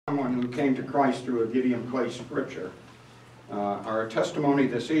someone who came to Christ through a Gideon Place scripture. Our testimony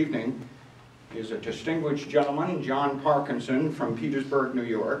this evening is a distinguished gentleman, John Parkinson, from Petersburg, New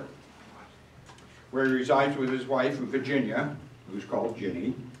York, where he resides with his wife, Virginia, who's called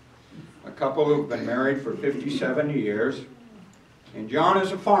Ginny, a couple who've been married for 57 years. And John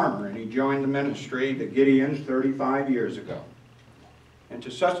is a farmer, and he joined the ministry, the Gideons, 35 years ago. And to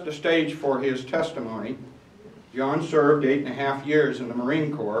set the stage for his testimony, John served 8.5 years in the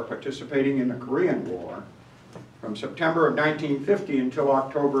Marine Corps, participating in the Korean War, from September of 1950 until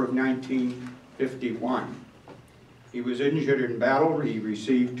October of 1951. He was injured in battle. He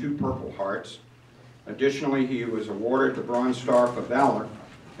received 2 Purple Hearts. Additionally, he was awarded the Bronze Star for Valor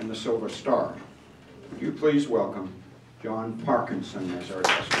and the Silver Star. Would you please welcome John Parkinson as our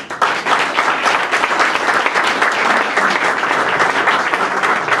testimony.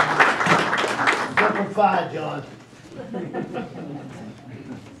 Circle 5, John.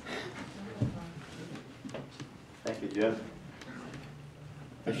 Thank you, Jim.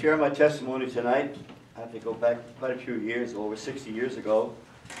 I share my testimony tonight. I have to go back quite a few years, over 60 years ago.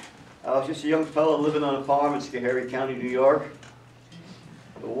 I was just a young fellow living on a farm in Schoharie County, New York.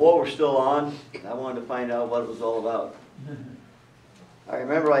 The war was still on, and I wanted to find out what it was all about. I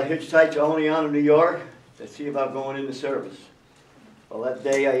remember I hitchhiked to Oneonta, New York to see about going into service. Well, that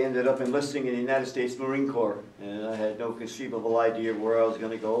day I ended up enlisting in the United States Marine Corps, and I had no conceivable idea of where I was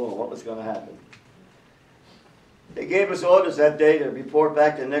going to go or what was going to happen. They gave us orders that day to report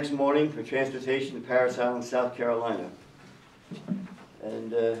back the next morning for transportation to Parris Island, South Carolina.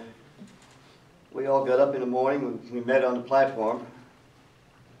 And we all got up in the morning. We met on the platform.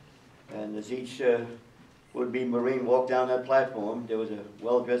 And as each would-be Marine walked down that platform, there was a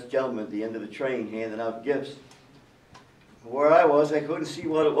well-dressed gentleman at the end of the train handing out gifts. Where I was, I couldn't see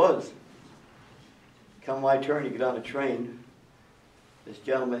what it was. Come my turn to get on the train, this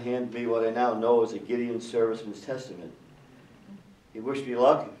gentleman handed me what I now know as a Gideon Serviceman's Testament. He wished me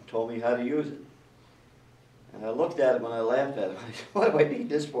luck and told me how to use it. And I looked at him and I laughed at him. I said, what do I need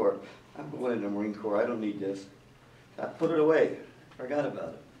this for? I'm going in the Marine Corps. I don't need this. I put it away. Forgot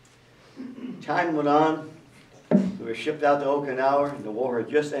about it. Time went on. We were shipped out to Okinawa, and the war had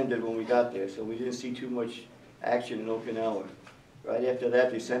just ended when we got there, so we didn't see too much action in Okinawa. Right after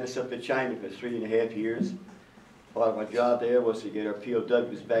that, they sent us up to China for 3.5 years. Part of my job there was to get our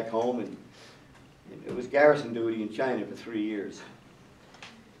POWs back home, and it was garrison duty in China for 3 years.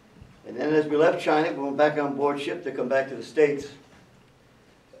 And then as we left China, we went back on board ship to come back to the States.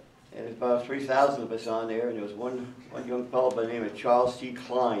 And there's about 3,000 of us on there, and there was one young fellow by the name of Charles C.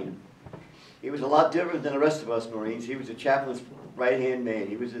 Klein. He was a lot different than the rest of us Marines. He was the chaplain's right-hand man.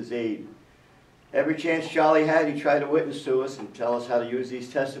 He was his aide. Every chance Charlie had, he tried to witness to us and tell us how to use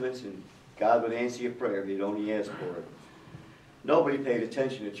these testaments, and God would answer your prayer if you'd only ask for it. Nobody paid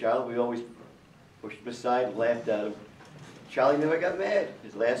attention to Charlie. We always pushed him aside and laughed at him. Charlie never got mad.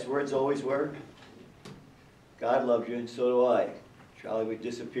 His last words always were, God loves you, and so do I. Charlie would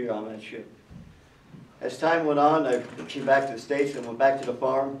disappear on that ship. As time went on, I came back to the States and went back to the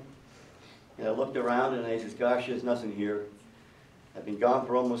farm. And I looked around and I said, gosh, there's nothing here. I've been gone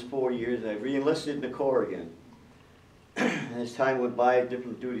for almost 4 years. I re-enlisted in the Corps again. And as time went by at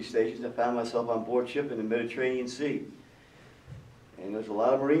different duty stations, I found myself on board ship in the Mediterranean Sea. And there was a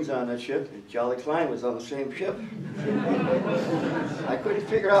lot of Marines on that ship, and Charlie Klein was on the same ship. I couldn't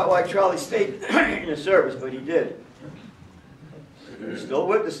figure out why Charlie stayed in the service, but he did. He was still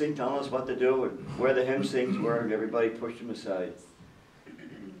witnessing, telling us what to do and where the hymn sings were, and everybody pushed him aside.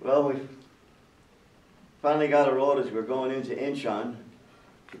 Well, we finally got our orders. We were going into Incheon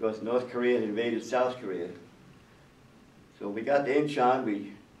because North Korea had invaded South Korea. So we got to Incheon.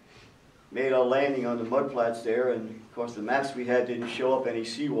 We made our landing on the mudflats there, and of course the maps we had didn't show up any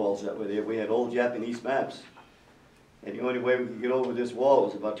seawalls that were there. We had old Japanese maps. And the only way we could get over this wall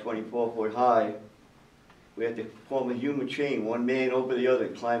was about 24 foot high. We had to form a human chain, one man over the other,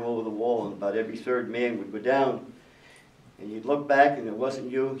 and climb over the wall, and about every third man would go down. And you'd look back and it wasn't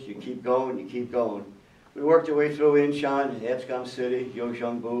you, you keep going, you keep going. We worked our way through Incheon, Abscom City,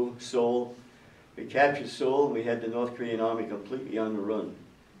 Yeongjongbu, Seoul. We captured Seoul, and we had the North Korean army completely on the run.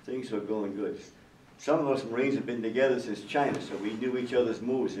 Things were going good. Some of us Marines have been together since China, so we knew each other's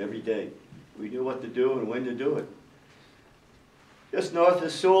moves every day. We knew what to do and when to do it. Just north of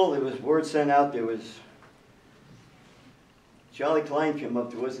Seoul, there was word sent out. There was Charlie Klein came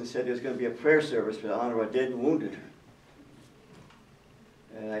up to us and said there's going to be a prayer service for the honor of our dead and wounded.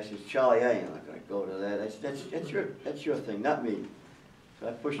 And I said, Charlie, I ain't not going to go to that. I said, that's your thing, not me. So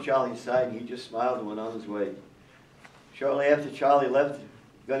I pushed Charlie aside, and he just smiled and went on his way. Shortly after Charlie left,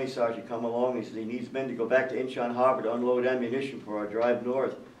 the gunny sergeant come along. He said he needs men to go back to Incheon Harbor to unload ammunition for our drive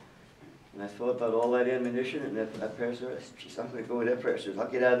north. And I thought about all that ammunition and that prayer service. Geez, I'm going to go with that prayer service. I'll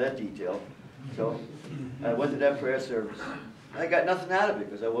get out of that detail. So I went to that prayer service. I got nothing out of it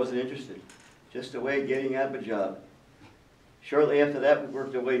because I wasn't interested. Just a way of getting out of a job. Shortly after that, we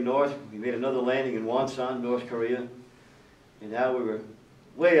worked our way north. We made another landing in Wonsan, North Korea. And now we were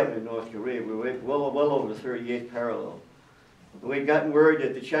way up in North Korea. We were well over the 38th parallel. We had gotten word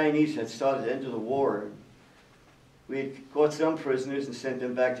that the Chinese had started to enter the war. We had caught some prisoners and sent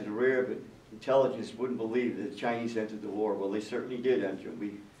them back to the rear, but intelligence wouldn't believe that the Chinese entered the war. Well, they certainly did enter.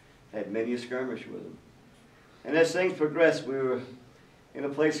 We had many a skirmish with them. And as things progressed, we were in a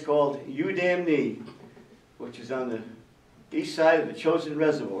place called Yudam-ni, which is on the east side of the Chosin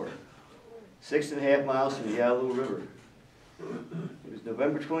Reservoir, 6.5 miles from the Yalu River. It was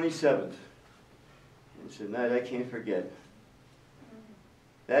November 27th. It's a night I can't forget.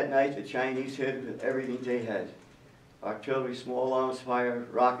 That night, the Chinese hit with everything they had. Artillery, small arms fire,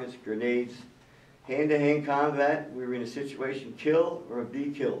 rockets, grenades, hand-to-hand combat. We were in a situation, kill or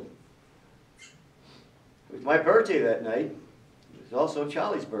be killed. It was my birthday that night. It was also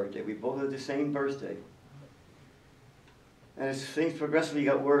Charlie's birthday. We both had the same birthday. And as things progressively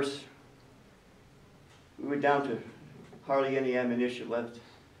got worse, we were down to hardly any ammunition left.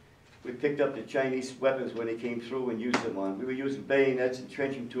 We picked up the Chinese weapons when they came through and used them on. We were using bayonets and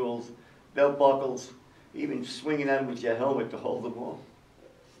trenching tools, belt buckles, even swinging at them with your helmet to hold them off.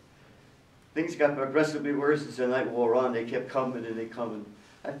 Things got progressively worse as the night wore on. They kept coming and they coming.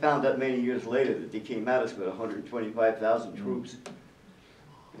 I found out many years later that they came at us with 125,000 troops.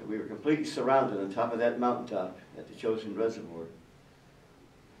 And we were completely surrounded on top of that mountaintop at the Chosin Reservoir.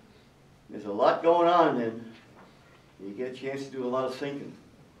 There's a lot going on then. You get a chance to do a lot of thinking.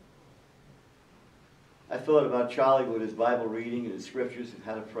 I thought about Charlie with his Bible reading and his scriptures and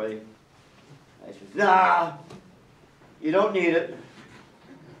how to pray. I said, nah, you don't need it.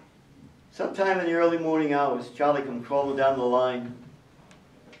 Sometime in the early morning hours, Charlie come crawling down the line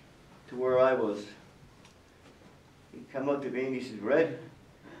to where I was. He come up to me and he says, Red,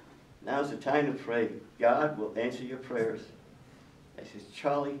 now's the time to pray. God will answer your prayers. I said,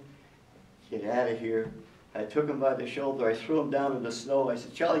 Charlie, get out of here. I took him by the shoulder. I threw him down in the snow. I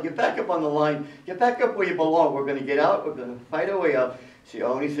said, Charlie, get back up on the line. Get back up where you belong. We're going to get out. We're going to fight our way out. It's the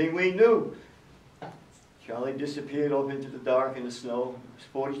only thing we knew. Charlie disappeared off into the dark in the snow. It was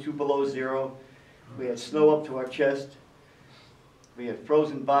 42 below zero. We had snow up to our chest. We had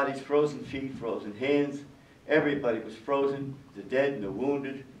frozen bodies, frozen feet, frozen hands. Everybody was frozen, the dead and the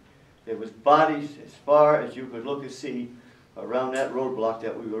wounded. There was bodies as far as you could look and see around that roadblock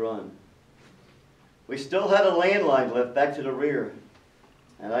that we were on. We still had a landline left back to the rear.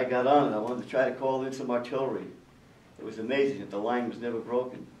 And I got on it. I wanted to try to call in some artillery. It was amazing that the line was never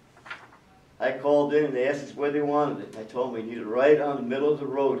broken. I called in and they asked us where they wanted it. I told them we needed it right on the middle of the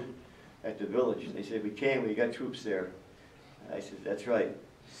road at the village. They said, we can't, we got troops there. I said, that's right.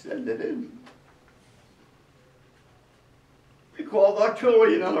 Send it in. We called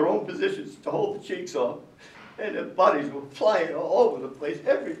artillery in on our own positions to hold the cheeks off. And the bodies were flying all over the place.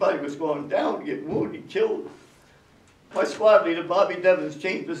 Everybody was going down, getting wounded, killed. My squad leader, Bobby Devins,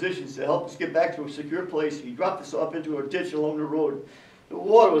 changed positions to help us get back to a secure place. He dropped us off into a ditch along the road. The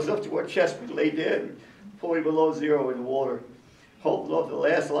water was up to our chest. We lay dead, 40 below zero in the water, holding off the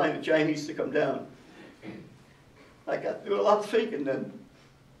last line of Chinese to come down. I got through a lot of thinking then.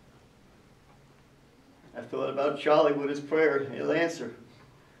 I thought about Charlie with his prayer, his answer.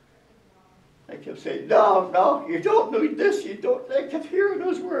 I kept saying, no, you don't need this, you don't. I kept hearing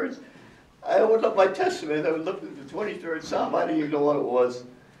those words. I opened up my Testament, I looked at the 23rd Psalm, I didn't even know what it was.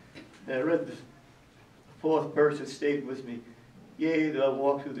 And I read the 4th verse that stayed with me. Yea, though I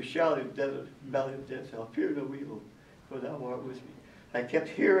walk through the shadow of the valley of death, I'll fear no evil, for thou art with me. I kept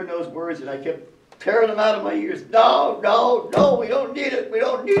hearing those words and I kept tearing them out of my ears. No, we don't need it, we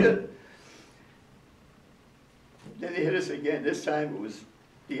don't need it. Then they hit us again. This time it was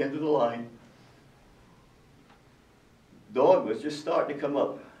the end of the line. Dawn was just starting to come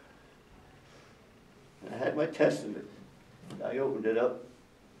up. And I had my Testament. I opened it up.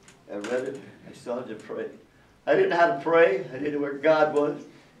 I read it. I started to pray. I didn't know how to pray. I didn't know where God was.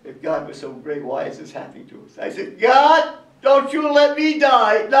 If God was so great, why is this happening to us? I said, God, don't you let me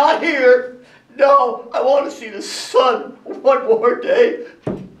die. Not here. No, I want to see the sun one more day.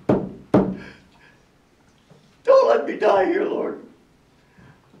 Don't let me die here, Lord.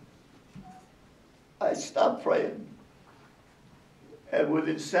 I stopped praying. And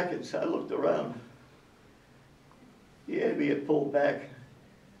within seconds, I looked around. The enemy had pulled back.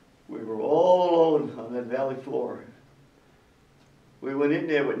 We were all alone on that valley floor. We went in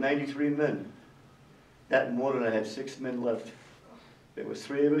there with 93 men. That morning, I had 6 men left. There was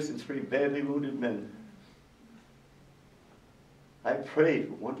 3 of us and 3 badly wounded men. I prayed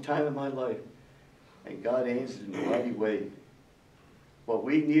for one time in my life, and God answered in a mighty way. What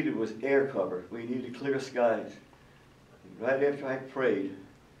we needed was air cover. We needed clear skies. And right after I prayed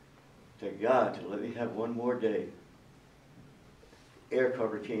to God to let me have one more day, air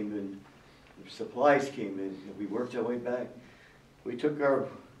cover came in, supplies came in, and we worked our way back. We took our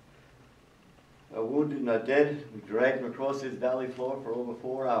wounded and our dead, we dragged them across this valley floor for over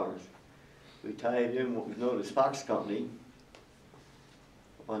 4 hours. We tied in what was known as Fox Company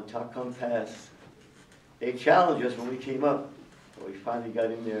up on Tacum Pass. They challenged us when we came up, but we finally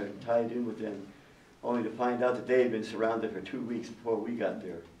got in there and tied in with them, only to find out that they had been surrounded for 2 weeks before we got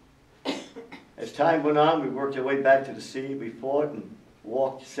there. As time went on, we worked our way back to the sea. We fought and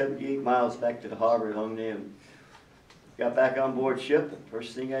walked 78 miles back to the harbor at Yudam-ni. Got back on board ship. The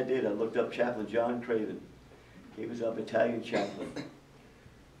first thing I did, I looked up Chaplain John Craven. He was our battalion chaplain.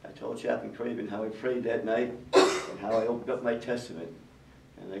 I told Chaplain Craven how I prayed that night and how I opened up my testament.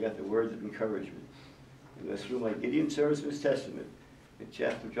 And I got the words of encouragement. It was through my Gideon Serviceman's testament and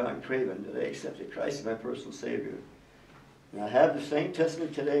Chaplain John Craven that I accepted Christ as my personal Savior. And I have the same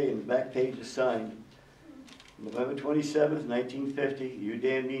testament today, and the back page is signed. November 27th, 1950,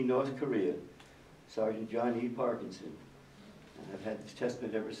 Yudam-ni, North Korea. Sergeant John E. Parkinson. And I've had this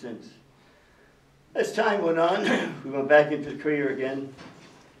testament ever since. As time went on, we went back into the career again.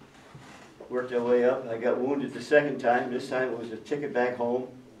 Worked our way up. I got wounded the second time. This time it was a ticket back home.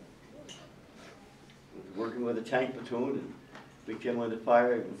 Working with a tank platoon, and we came under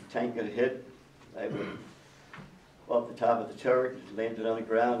fire, and the tank got hit. I went off the top of the turret, landed on the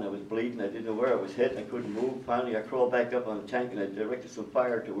ground. I was bleeding. I didn't know where I was hit. I couldn't move. Finally, I crawled back up on the tank, and I directed some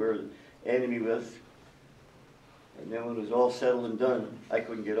fire to where the enemy was. And then when it was all settled and done, I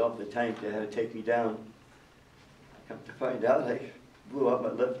couldn't get off the tank. They had to take me down. Come to find out, I blew out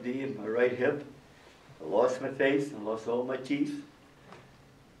my left knee and my right hip. I lost my face. I lost all my teeth.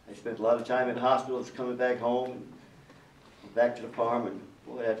 I spent a lot of time in hospitals, coming back home, and back to the farm, and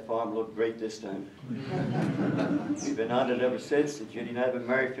boy, that farm looked great this time. We've been on it ever since, and Judy and I have been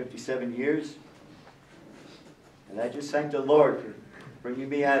married 57 years. And I just thank the Lord for bringing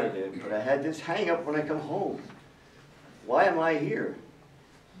me out of there. But I had this hang up when I come home. Why am I here?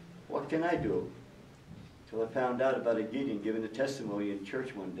 What can I do? Until I found out about a Gideon giving a testimony in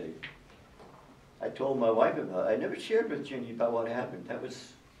church one day. I told my wife about it. I never shared with Jenny about what happened. That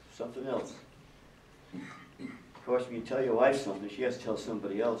was something else. Of course, when you tell your wife something, she has to tell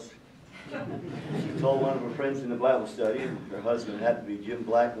somebody else. She told one of her friends in the Bible study, and her husband happened to be Jim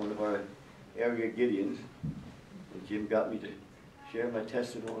Black, one of our area Gideons. And Jim got me to share my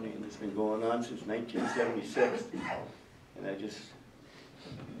testimony, and it's been going on since 1976. And I just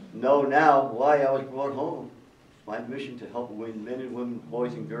know now why I was brought home. My mission to help win men and women,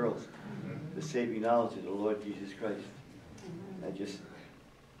 boys and girls, the saving knowledge of the Lord Jesus Christ. I just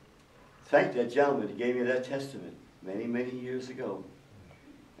thank that gentleman who gave me that testament many, many years ago,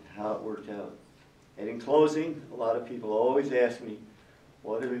 and how it worked out. And in closing, a lot of people always ask me,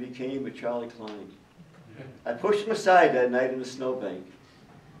 whatever became of Charlie Klein? I pushed him aside that night in the snowbank.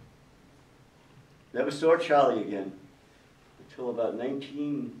 Never saw Charlie again until about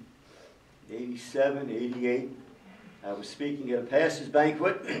 1987, 88. I was speaking at a pastor's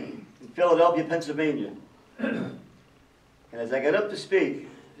banquet in Philadelphia, Pennsylvania. And as I got up to speak,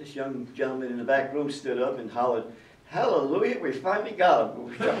 this young gentleman in the back room stood up and hollered, "Hallelujah, we finally got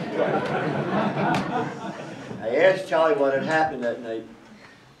him." I asked Charlie what had happened that night.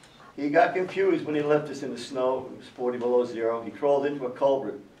 He got confused when he left us in the snow. It was 40 below zero. He crawled into a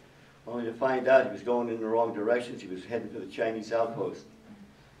culvert, only to find out he was going in the wrong directions. He was heading for the Chinese outpost.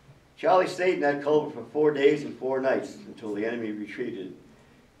 Charlie stayed in that culvert for 4 days and 4 nights until the enemy retreated.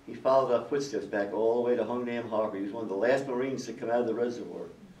 He followed our footsteps back all the way to Yudam Harbor. He was one of the last Marines to come out of the reservoir.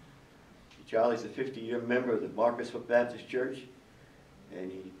 Charlie's a 50-year member of the Marcus Hook Baptist Church,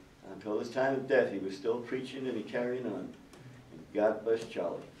 and until his time of death, he was still preaching and carrying on. And God bless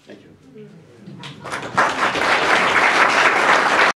Charlie. Thank you.